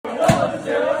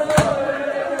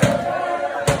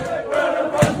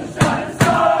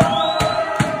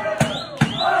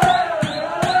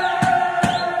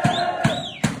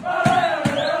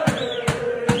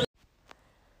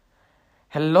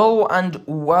Hello and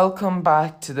welcome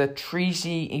back to the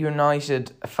Treaty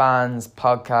United Fans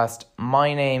podcast.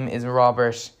 My name is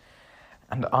Robert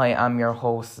and I am your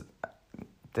host.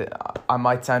 I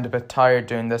might sound a bit tired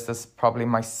doing this. This is probably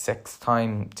my sixth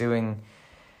time doing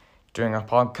a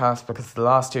podcast because the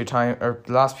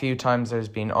last few times there's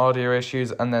been audio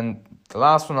issues, and then the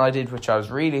last one I did, which I was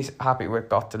really happy with,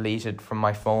 got deleted from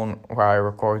my phone where I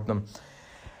record them.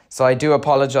 So I do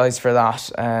apologise for that.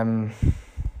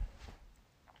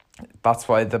 That's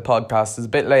why the podcast is a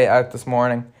bit late out this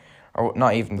morning. Or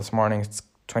not even this morning, it's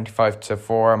 25 to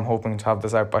 4. I'm hoping to have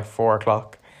this out by 4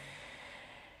 o'clock.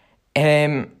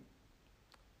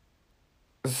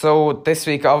 So this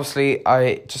week, obviously,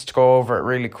 just to go over it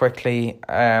really quickly,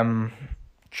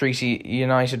 Treaty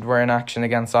United were in action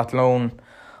against Athlone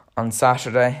on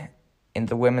Saturday in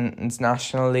the Women's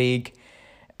National League.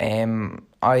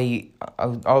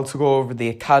 I'll also go over the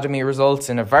academy results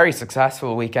in a very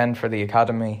successful weekend for the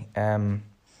academy,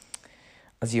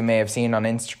 as you may have seen on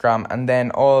Instagram, and then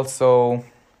also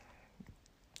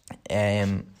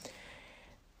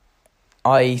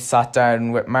I sat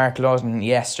down with Mark Ludden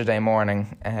yesterday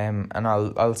morning, and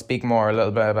I'll speak a little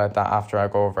bit about that after I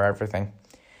go over everything.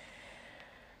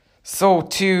 So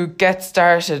to get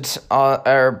started,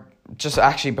 or just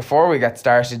actually before we get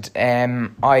started,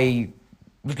 I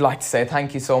would like to say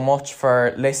thank you so much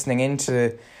for listening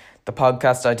into the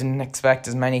podcast. I didn't expect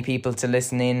as many people to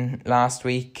listen in last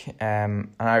week, and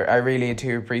I really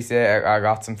do appreciate it. I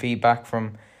got some feedback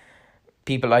from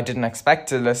people I didn't expect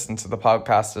to listen to the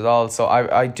podcast at all, so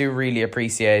I do really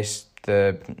appreciate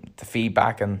the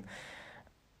feedback and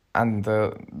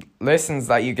the listens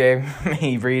that you gave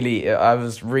me. Really, I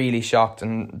was really shocked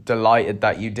and delighted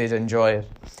that you did enjoy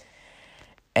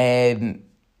it.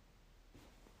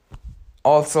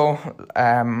 Also,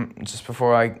 just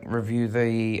before I review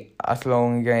the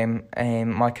Athlone game,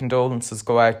 my condolences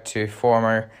go out to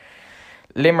former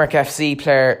Limerick FC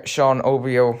player Sean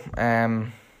Obio.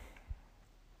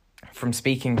 From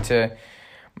speaking to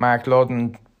Mark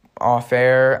Ludden off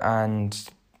air and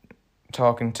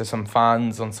talking to some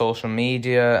fans on social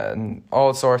media and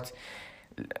all sorts,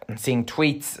 and seeing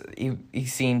tweets, he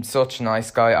seemed such a nice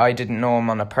guy. I didn't know him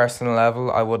on a personal level.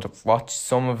 I would have watched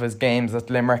some of his games at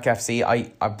Limerick FC.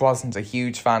 I wasn't a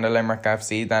huge fan of Limerick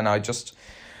FC then. I just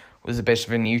was a bit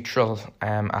of a neutral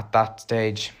at that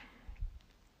stage.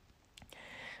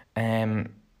 But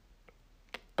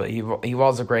he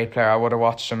was a great player. I would have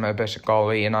watched him a bit at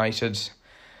Galway United.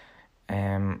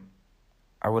 I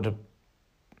would have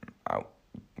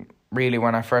really,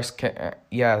 when I first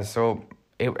so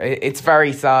it's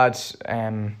very sad.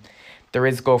 There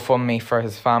is GoFundMe for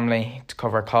his family to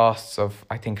cover costs of,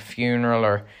 I think, funeral,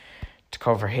 or to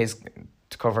cover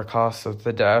costs of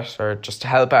the death, or just to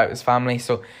help out his family.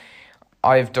 So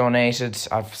I've donated.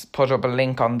 I've put up a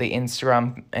link on the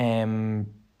Instagram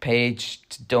page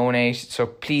to donate. So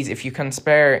please, if you can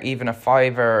spare even a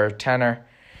 $5 or a $10,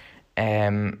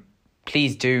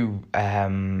 please do.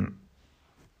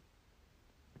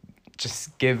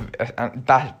 Just give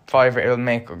that $5. It'll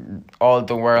make all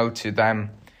the world to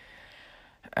them.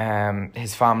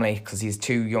 His family, because he's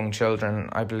 2 young children,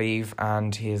 I believe,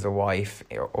 and he has a wife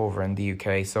over in the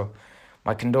UK. So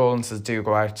my condolences do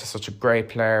go out to such a great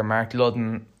player. Mark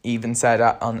Ludden even said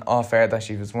on off air that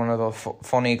he was one of the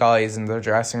funny guys in the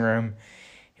dressing room.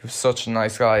 He was such a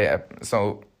nice guy.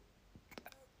 So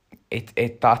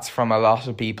that's from a lot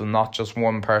of people, not just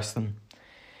one person.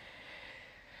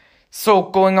 So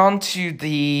going on to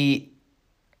the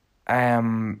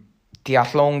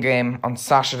Athlone game on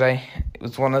Saturday, it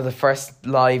was one of the first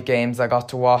live games I got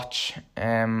to watch.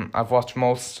 I've watched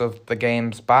most of the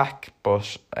games back,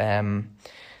 but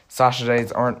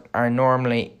Saturdays are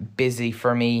normally busy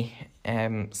for me.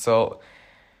 So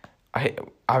I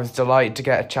was delighted to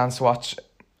get a chance to watch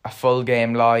a full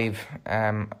game live,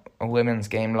 a women's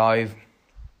game live.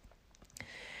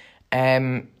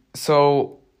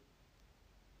 So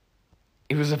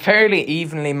it was a fairly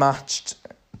evenly matched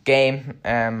game.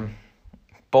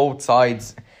 Both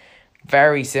sides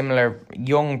very similar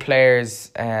young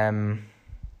players on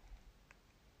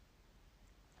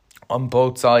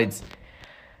both sides,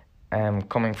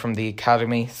 coming from the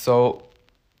academy. So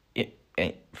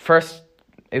first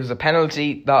it was a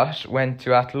penalty that went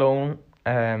to Athlone,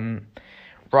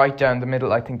 right down the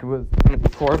middle. I think it was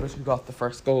Corbett who got the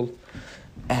first goal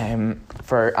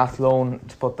for Athlone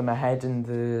to put them ahead in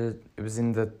the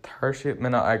 30th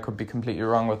minute. I could be completely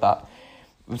wrong with that.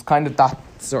 It was kind of that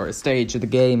sort of stage of the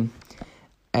game.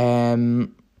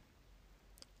 And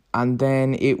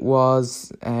then it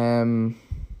was 10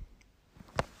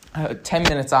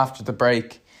 minutes after the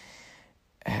break.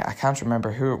 I can't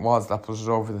remember who it was that put it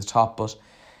over the top, but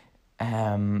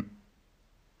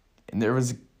There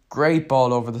was a great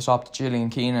ball over the top to Gillian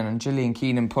Keenan, and Gillian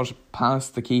Keenan put it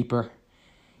past the keeper.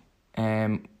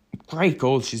 Great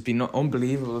goal. She's been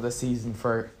unbelievable this season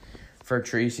for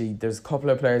Treaty. There's a couple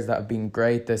of players that have been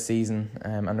great this season,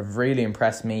 and have really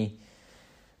impressed me.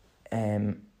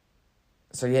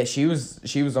 So yeah, she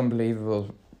was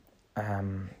unbelievable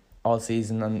all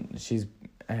season, and she's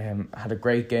had a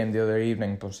great game the other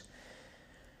evening. But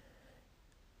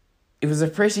it was a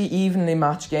pretty evenly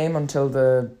matched game until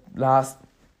the last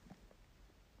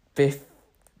fifth.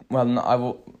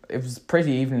 Well, it was a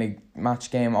pretty evenly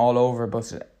matched game all over,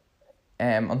 but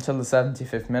until the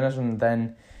 75th minute, and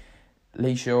then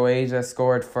Leisha Oeda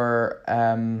scored for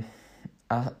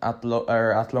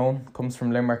Athlone, comes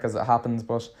from Limerick as it happens,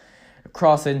 but a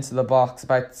cross into the box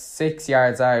about 6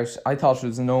 yards out. I thought it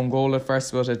was an own goal at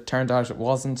first, but it turned out it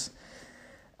wasn't.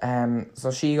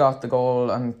 So she got the goal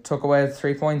and took away the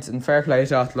 3 points. And fair play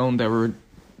to Athlone,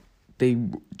 they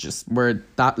just were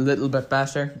that little bit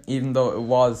better, even though it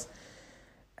was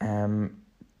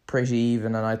pretty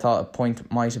even, and I thought a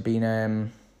point might have been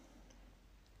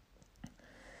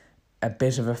a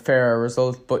bit of a fairer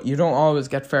result. But you don't always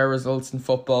get fair results in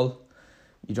football.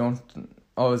 You don't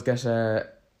always get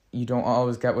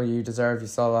what you deserve. You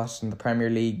saw that in the Premier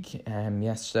League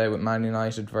yesterday with Man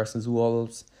United versus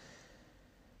Wolves.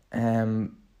 But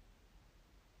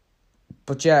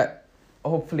yeah,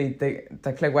 hopefully they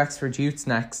play Wexford Youths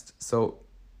next, so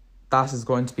that is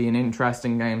going to be an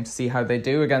interesting game to see how they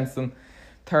do against them.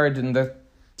 Third in the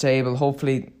table.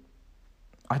 Hopefully,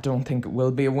 I don't think it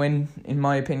will be a win in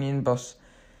my opinion, but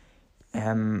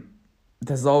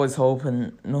there's always hope,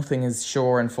 and nothing is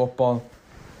sure in football.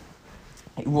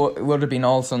 It would have been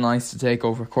also nice to take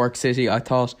over Cork City. I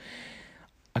kind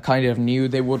of knew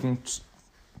they wouldn't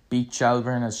beat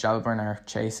Shelbourne, as Shelbourne are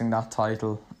chasing that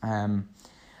title. And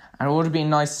it would have been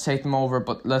nice to take them over,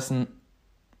 but listen,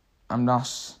 I'm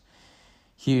not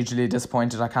hugely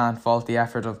disappointed. I can't fault the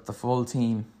effort of the full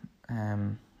team.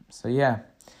 So yeah.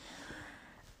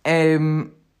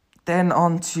 Then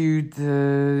on to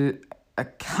the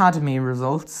academy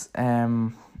results.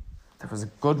 There was a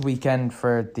good weekend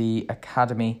for the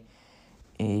academy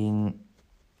in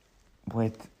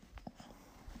the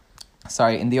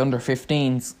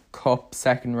under-15s Cup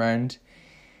second round.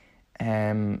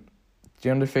 The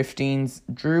under-15s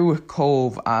drew with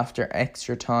Cove after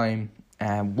extra time,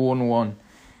 1-1.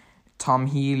 Tom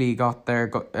Healy got their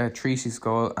Treaty's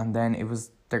goal, and then it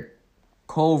was the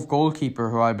Cove goalkeeper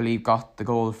who I believe got the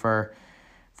goal for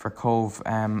Cove.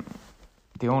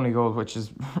 The only goal, which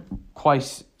is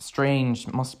quite strange,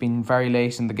 must have been very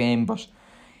late in the game, but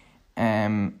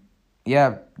it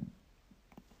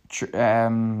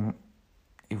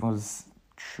was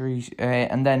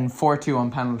and then 4-2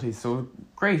 on penalties. So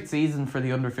great season for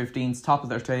the under-15s, top of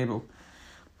their table.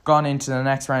 Gone into the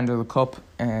next round of the cup.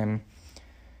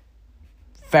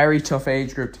 Very tough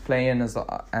age group to play in, as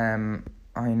I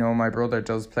know my brother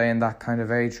does play in that kind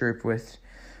of age group with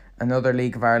another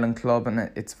League of Ireland club,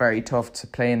 and it's very tough to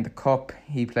play in the cup.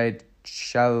 He played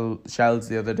Shells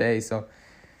the other day, so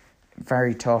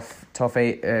very tough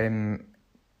age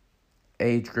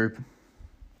group.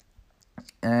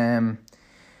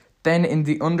 Then in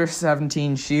the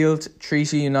under-17 Shield,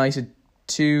 Treaty United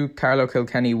 2, Carlow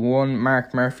Kilkenny 1,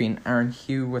 Mark Murphy and Aaron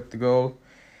Hugh with the goal.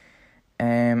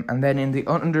 And then in the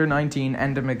under-19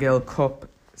 Enda McGill Cup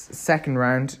second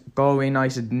round, Galway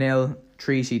United 0,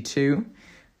 Treaty 2,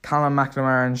 Callum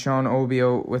McNamara and Sean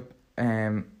Obio with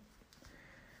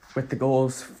the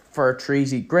goals for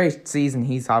Treaty. Great season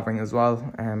he's having as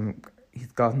well. He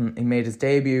made his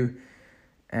debut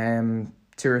 2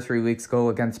 or 3 weeks ago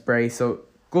against Bray, so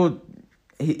good.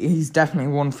 He's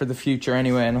definitely one for the future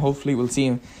anyway, and hopefully we'll see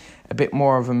him a bit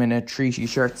more of him in a Treaty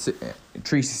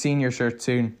senior shirt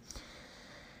soon.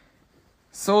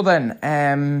 So then,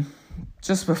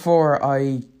 just before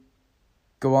I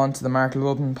go on to the Mark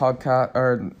Ludden podcast,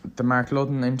 or the Mark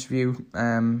Ludden interview,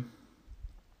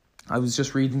 I was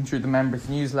just reading through the members'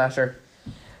 newsletter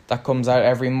that comes out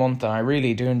every month, and I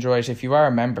really do enjoy it. If you are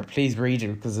a member, please read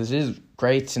it, because it is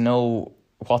great to know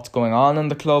what's going on in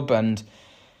the club. And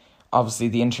obviously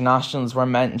the internationals were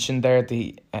mentioned there,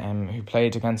 the who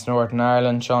played against Northern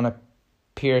Ireland, Shauna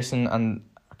Pearson, and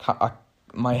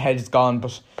my head is gone,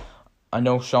 but I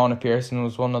know Shauna Pearson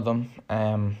was one of them.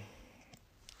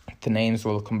 The names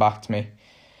will come back to me.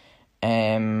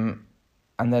 And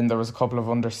then there was a couple of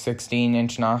under-16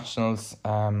 internationals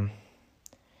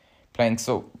playing.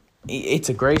 So it's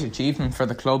a great achievement for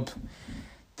the club.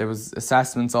 There was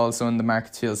assessments also in the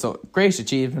market field. So great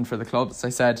achievement for the club, as I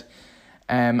said.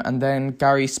 And then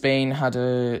Gary Spain had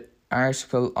an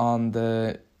article on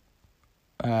the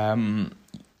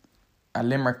a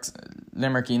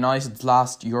Limerick United's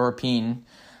last European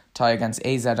tie against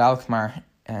AZ Alkmaar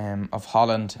of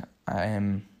Holland.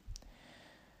 And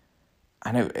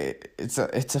it's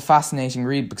a fascinating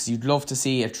read, because you'd love to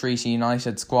see a Treaty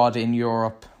United squad in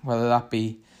Europe, whether that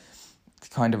be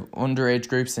kind of underage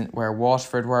groups where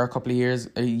Waterford were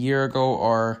a year ago,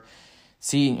 or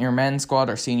senior men's squad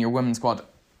or senior women's squad.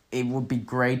 It would be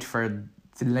great for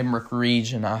the Limerick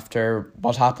region after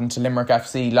what happened to Limerick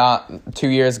FC 2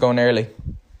 years ago nearly.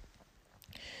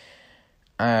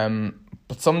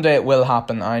 But someday it will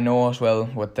happen. I know it will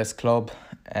with this club,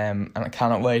 and I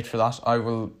cannot wait for that. I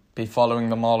will be following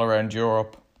them all around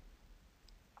Europe.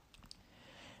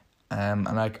 And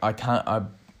I can't.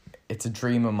 It's a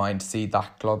dream of mine to see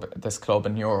this club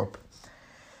in Europe.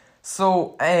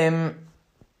 So,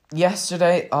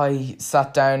 yesterday I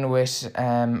sat down with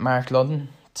Mark Ludden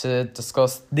to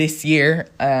discuss this year,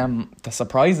 the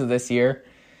surprise of this year,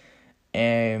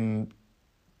 the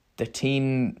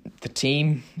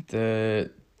team,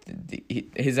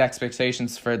 his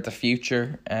expectations for the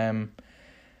future,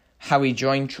 how he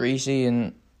joined Treaty,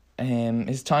 and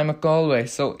his time at Galway.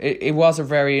 So it was a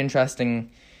very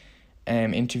interesting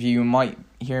interview. You might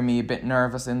hear me a bit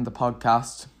nervous in the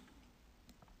podcast,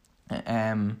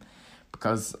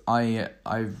 because I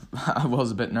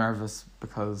was a bit nervous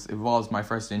because it was my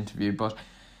first interview, but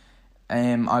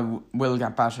I will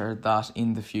get better at that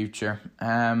in the future.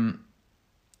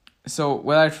 So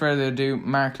without further ado,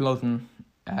 Mark Ludden,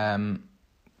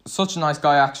 such a nice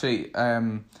guy actually.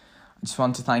 I just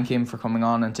want to thank him for coming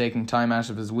on and taking time out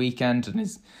of his weekend and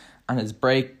his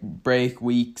break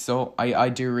week. So I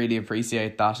do really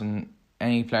appreciate that, and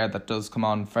any player that does come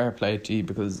on, fair play to you,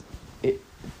 because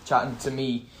chatting to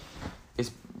me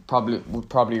would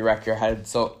probably wreck your head.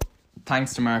 So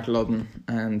thanks to Mark Ludden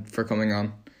and for coming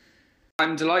on.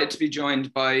 I'm delighted to be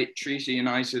joined by Treaty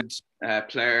United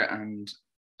player and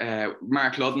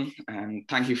Mark Ludden, and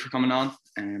thank you for coming on.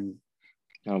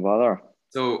 No bother.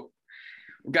 So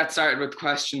we'll get started with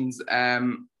questions.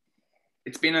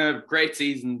 It's been a great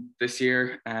season this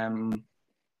year.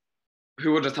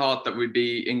 Who would have thought that we'd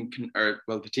be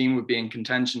the team would be in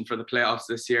contention for the playoffs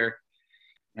this year?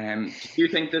 Do you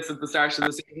think this is the start of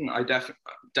the season? I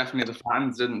definitely the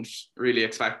fans didn't really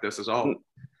expect this at all.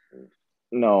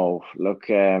 No, look,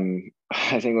 I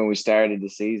think when we started the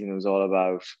season, it was all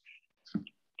about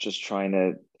just trying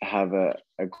to have a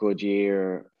good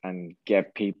year and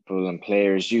get people and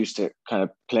players used to kind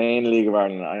of playing League of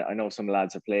Ireland. I know some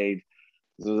lads have played.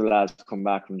 Those are lads come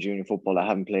back from junior football that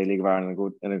haven't played League of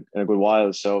Ireland in a good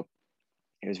while. So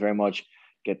it was very much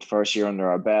get the first year under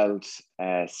our belt,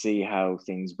 see how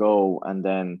things go, and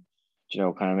then,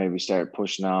 kind of maybe start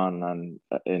pushing on. And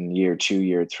in year 2,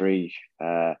 year 3,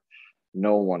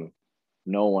 no one,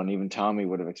 even Tommy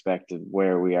would have expected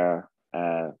where we are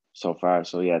so far.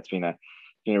 So yeah, it's been a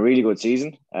really good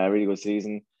season.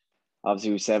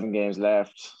 Obviously, with 7 games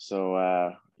left,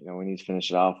 so we need to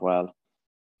finish it off well.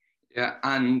 Yeah,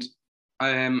 and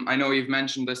I know you've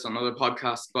mentioned this on other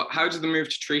podcasts, but how did the move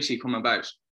to Treaty come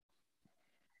about?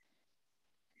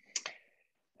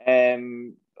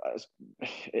 In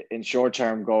short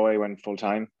term, Galway went full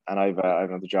time, and I've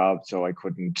another job, so I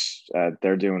couldn't.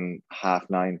 They're doing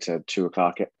 9:30 to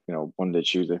 2:00. Monday,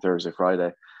 Tuesday, Thursday,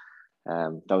 Friday.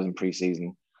 That was in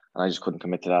pre-season, and I just couldn't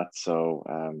commit to that. So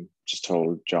just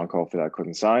told John Coffey that I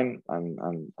couldn't sign,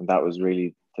 and that was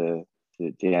really the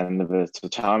end of it. So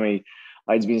Tommy,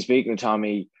 I'd been speaking to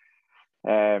Tommy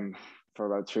for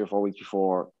about 3 or 4 weeks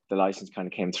before the license kind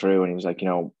of came through, and he was like,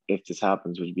 if this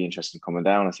happens, would you be interested in coming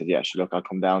down? I said, yeah, sure, look, I'll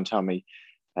come down, Tommy.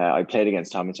 I played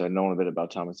against Tommy, so I'd known a bit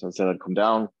about Tommy, so I said I'd come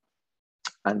down,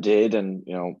 and did, and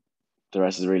the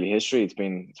rest is really history. It's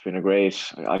been a great.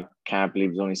 I can't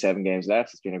believe there's only 7 games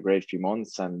left. It's been a great few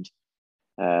months, and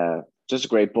just a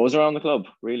great buzz around the club.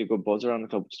 Really good buzz around the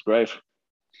club. It's great.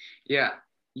 Yeah.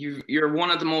 You're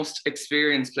one of the most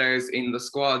experienced players in the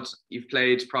squad. You've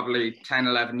played probably 10,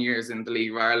 11 years in the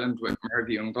League of Ireland with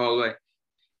Merview and Galway.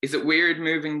 Is it weird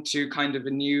moving to kind of a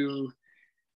new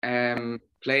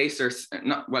place, or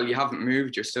not? Well, you haven't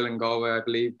moved. You're still in Galway, I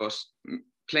believe, but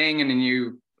playing in a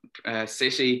new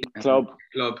city club.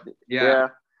 Yeah.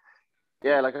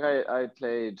 Like I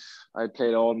played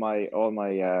all my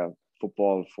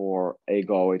football for a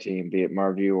Galway team, be it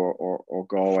Merview or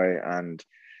Galway, and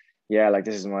yeah, like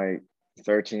this is my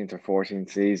 13th or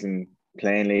 14th season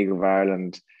playing League of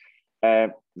Ireland.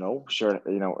 No, sure,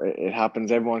 it happens.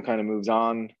 Everyone kind of moves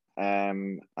on,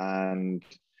 and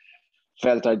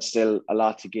felt I'd still a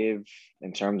lot to give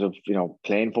in terms of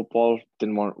playing football.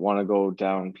 Didn't want to go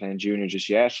down playing junior just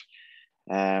yet.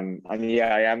 And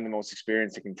yeah, I am the most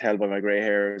experienced. I can tell by my grey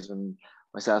hairs and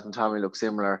myself and Tommy look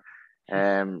similar.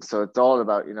 So it's all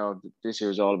about, this year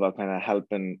is all about kind of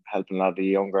helping a lot of the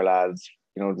younger lads.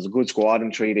 There's a good squad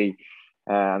in Treaty,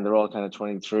 and they're all kind of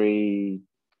 23,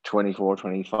 24,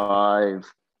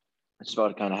 25. It's just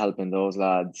about kind of helping those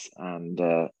lads and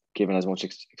giving as much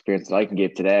experience that I can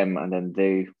give to them, and then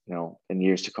they, in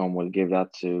years to come, will give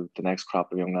that to the next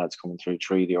crop of young lads coming through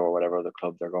Treaty or whatever other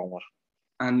club they're going with.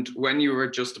 And when you were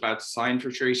just about to sign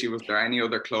for Treaty, was there any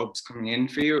other clubs coming in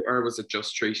for you, or was it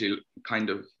just Treaty kind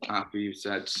of after you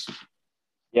said?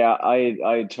 Yeah,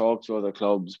 I talked to other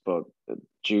clubs, but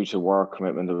due to work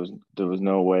commitment, there was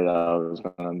no way that I was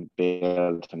going to be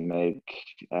able to make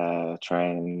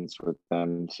trainings with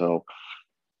them. So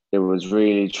it was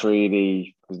really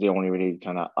Treaty was the only really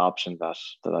kind of option that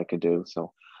I could do.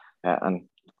 So, and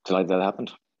delighted that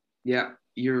happened. Yeah,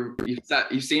 you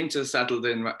seem to have settled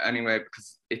in anyway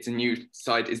because it's a new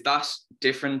side. Is that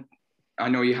different? I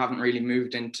know you haven't really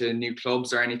moved into new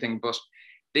clubs or anything, but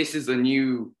this is a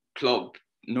new club.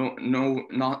 No,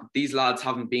 not these lads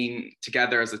haven't been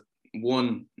together as a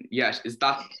one yet. Is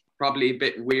that probably a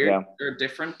bit weird or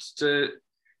different to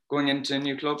going into a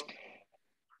new club?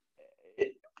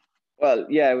 Well,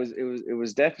 yeah, it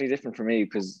was definitely different for me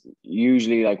because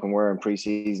usually, like when we're in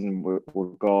pre-season,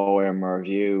 we'll go and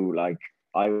review. Like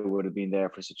I would have been there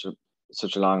for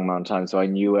such a long amount of time, so I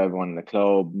knew everyone in the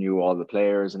club, knew all the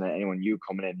players, and anyone new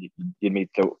coming in, you'd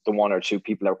meet the one or two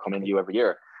people that were coming to you every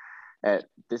year.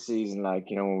 This season, like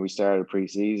when we started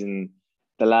pre-season,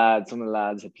 some of the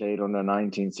lads had played under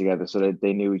 19s together, so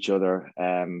they knew each other.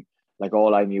 Like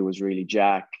all I knew was really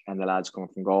Jack and the lads coming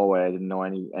from Galway. I didn't know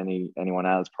anyone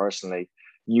else personally.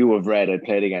 Knew of Red. I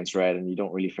played against Red, and you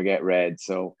don't really forget Red.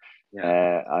 So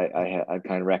I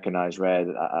kind of recognized Red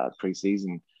at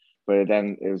pre-season, but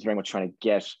then it was very much trying to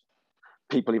get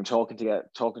people even talking to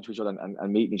each other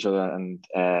and meeting each other. And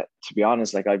to be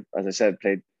honest, like as I said,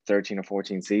 played 13 or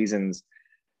 14 seasons.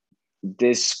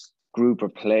 This group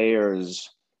of players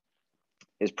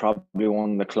is probably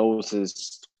one of the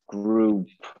closest group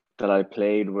that I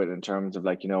played with in terms of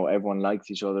everyone likes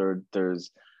each other.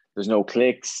 There's no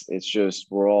cliques. It's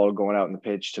just we're all going out on the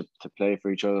pitch to play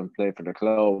for each other and play for the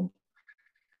club.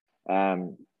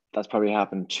 That's probably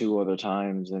happened 2 other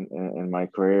times in my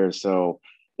career. So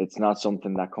it's not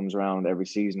something that comes around every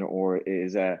season or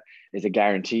is a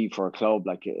guarantee for a club.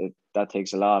 That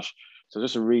takes a lot. So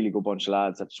just a really good bunch of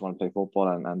lads that just want to play football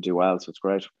and do well. So it's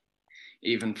great.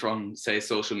 Even from, say,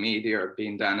 social media or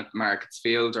being down at Markets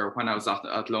Field or when I was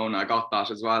at loan, I got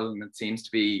that as well. And it seems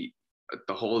to be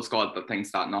the whole squad that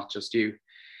thinks that, not just you.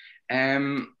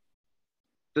 There's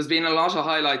been a lot of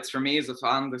highlights for me as a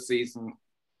fan this season.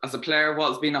 As a player,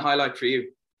 what's been a highlight for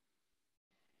you?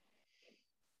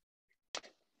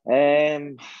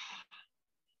 Do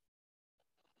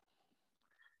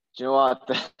you know what?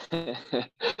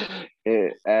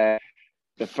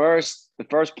 The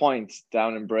first point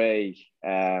down in Bray,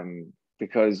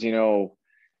 because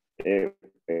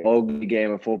ugly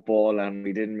game of football and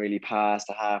we didn't really pass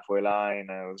the halfway line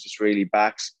and it was just really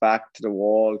back to the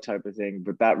wall type of thing.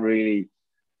 But that really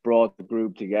brought the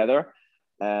group together.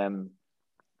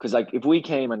 Because if we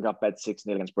came and got bet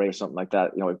 6-0 against Bray or something like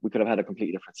that, we could have had a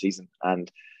completely different season.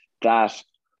 And that,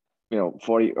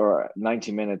 40 or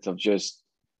 90 minutes of just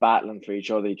battling for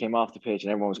each other. You came off the pitch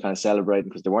and everyone was kind of celebrating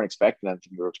because they weren't expecting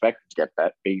anything. We were expecting to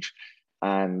get beat.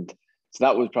 And so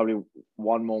that was probably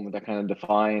one moment that kind of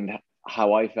defined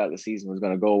how I felt the season was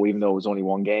going to go, even though it was only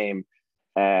one game.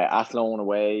 Athlone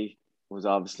away was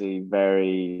obviously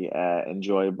very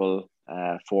enjoyable,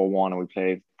 4-1, and we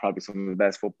played probably some of the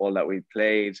best football that we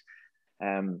played.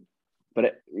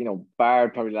 But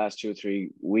barred probably the last 2 or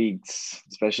 3 weeks,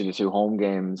 especially the 2 home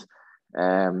games,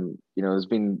 there's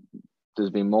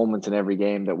been moments in every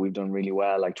game that we've done really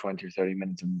well, like 20 or 30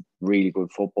 minutes of really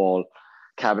good football.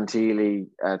 Cabinteely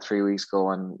 3 weeks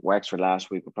ago and Wexford last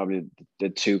week were probably the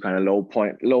 2 kind of low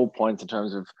points in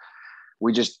terms of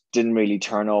we just didn't really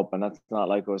turn up, and that's not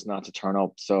like us not to turn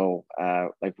up. So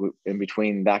in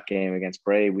between that game against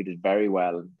Bray, we did very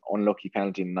well. Unlucky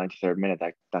penalty in the 93rd minute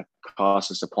that cost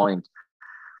us a point.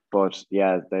 But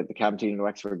yeah, the Cabinteely and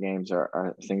Wexford games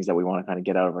are things that we want to kind of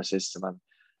get out of our system and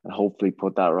hopefully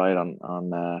put that right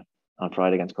on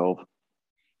Friday against Cove.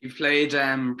 You've played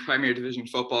Premier Division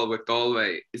football with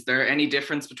Galway. Is there any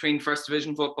difference between First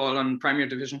Division football and Premier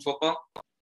Division football?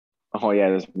 Oh yeah,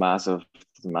 there's massive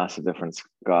difference.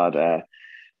 God,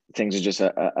 things are just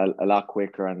a lot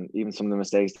quicker, and even some of the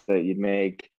mistakes that you'd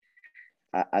make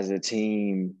as a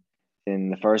team in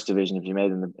the First Division, if you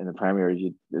made in the Premier,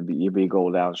 you'd be a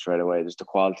goal down straight away. Just the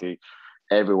quality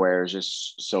everywhere is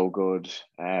just so good.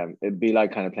 It'd be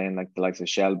like kind of playing like the likes of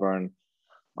Shelburne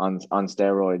on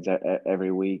steroids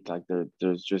every week. Like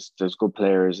there's good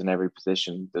players in every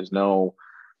position. There's no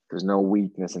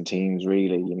weakness in teams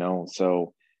really,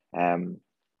 So,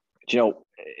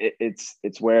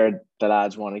 it's where the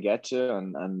lads want to get to,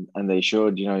 and they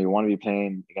should. You want to be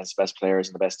playing against the best players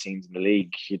and the best teams in the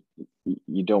league.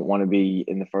 You don't want to be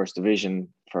in the first division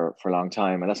for a long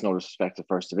time, and that's no disrespect to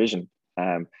first division.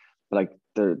 But like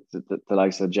the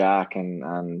likes of Jack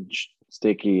and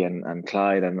Sticky and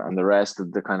Clyde and the rest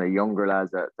of the kind of younger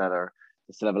lads that are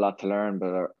still have a lot to learn,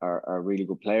 but are really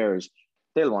good players.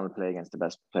 They'll want to play against the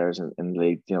best players in the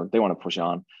league. They want to push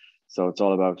on. So it's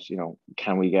all about,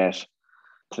 can we get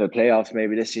to the playoffs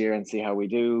maybe this year and see how we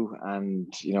do?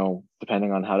 And,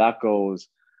 depending on how that goes,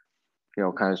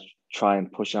 kind of try and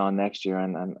push on next year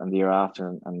and the year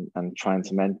after and try and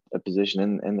cement a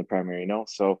position in the Premier,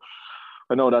 So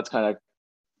I know that's kind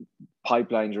of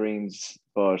pipeline dreams,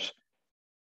 but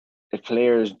if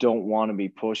players don't want to be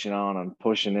pushing on and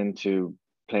pushing into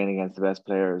playing against the best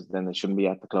players, then they shouldn't be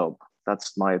at the club.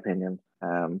 That's my opinion.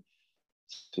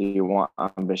 So you want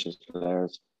ambitious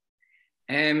players.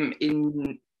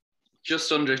 In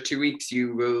just under 2 weeks,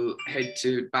 you will head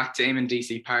back to Eamon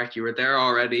DC Park. You were there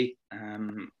already.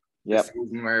 This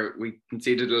season where we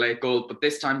conceded a late goal, but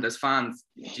this time there's fans.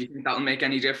 Do you think that'll make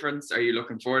any difference? Are you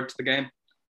looking forward to the game?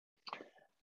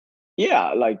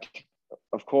 Yeah,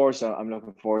 of course I'm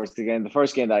looking forward to the game. The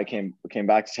first game that I came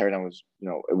back to Terrytown was,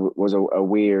 it was a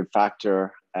weird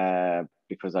factor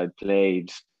because I'd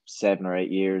played 7 or 8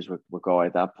 years with Galway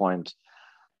at that point.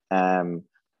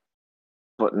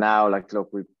 But now,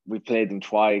 look, we played them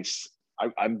twice.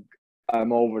 I'm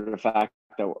over the fact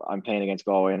that I'm playing against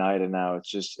Galway United now. It's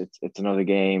just it's another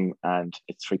game, and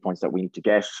it's 3 points that we need to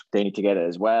get. They need to get it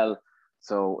as well.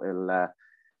 So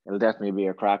it'll definitely be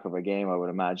a crack of a game, I would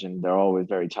imagine. They're always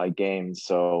very tight games.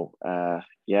 So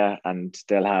and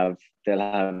they'll have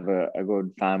a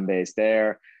good fan base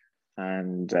there,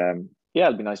 and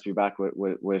it'll be nice to be back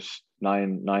with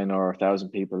nine or 1,000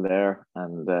 people there,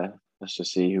 and let's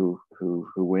just see who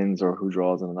wins or who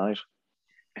draws in the night.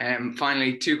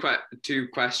 Finally, two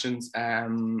questions.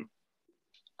 I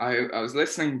was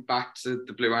listening back to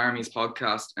the Blue Army's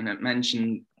podcast, and it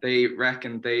mentioned they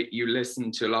reckon you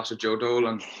listen to a lot of Joe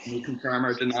Dolan. Can you confirm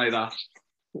or deny that?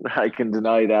 I can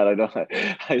deny that.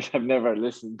 I've never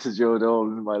listened to Joe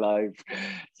Dolan in my life,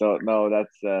 so no,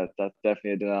 that's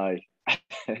definitely a deny.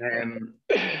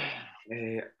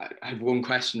 I have one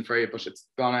question for you, but it's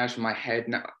gone out of my head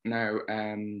now.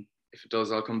 If it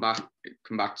does, I'll come back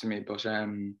to me. But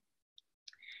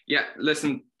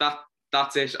listen,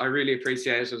 that's it. I really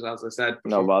appreciate it, as I said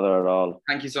before. No bother at all.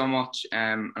 Thank you so much,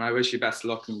 and I wish you best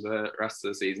luck in the rest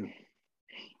of the season.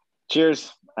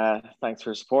 Cheers. Thanks for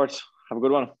your support. Have a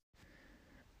good one.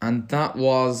 And that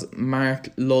was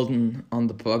Mark Ludden on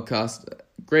the podcast.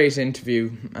 Great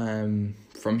interview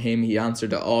from him. He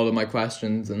answered all of my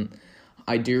questions, and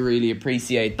I do really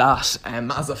appreciate that.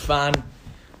 As a fan,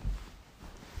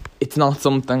 it's not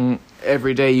something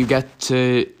every day you get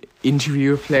to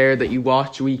interview a player that you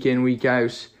watch week in, week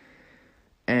out.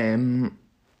 And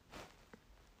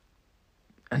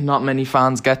not many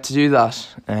fans get to do that.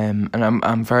 And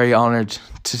I'm very honoured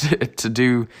to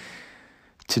do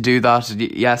that.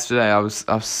 Yesterday I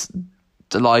was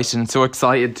delighted and so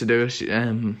excited to do it.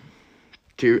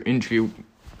 To interview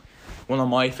one of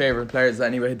my favourite players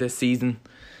anyway this season.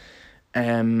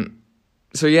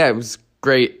 So yeah, it was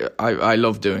great. I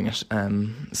love doing it.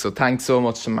 So thanks so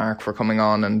much to Mark for coming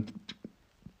on and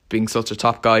being such a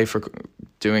top guy for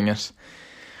doing it.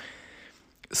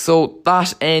 So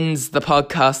that ends the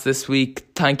podcast this week.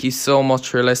 Thank you so much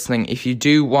for listening. If you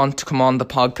do want to come on the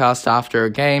podcast after a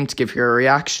game to give your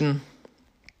reaction,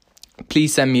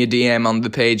 please send me a DM on the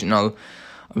page, and I'll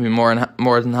be more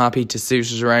than happy to suit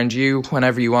it around you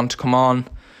whenever you want to come on.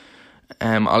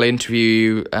 I'll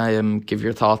interview you, give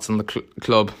your thoughts on the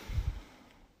club,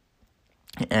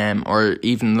 or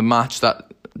even the match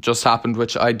that just happened,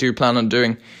 which I do plan on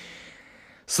doing.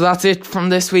 So that's it from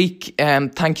this week.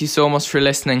 Thank you so much for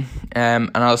listening, and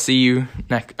I'll see you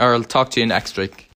I'll talk to you next week.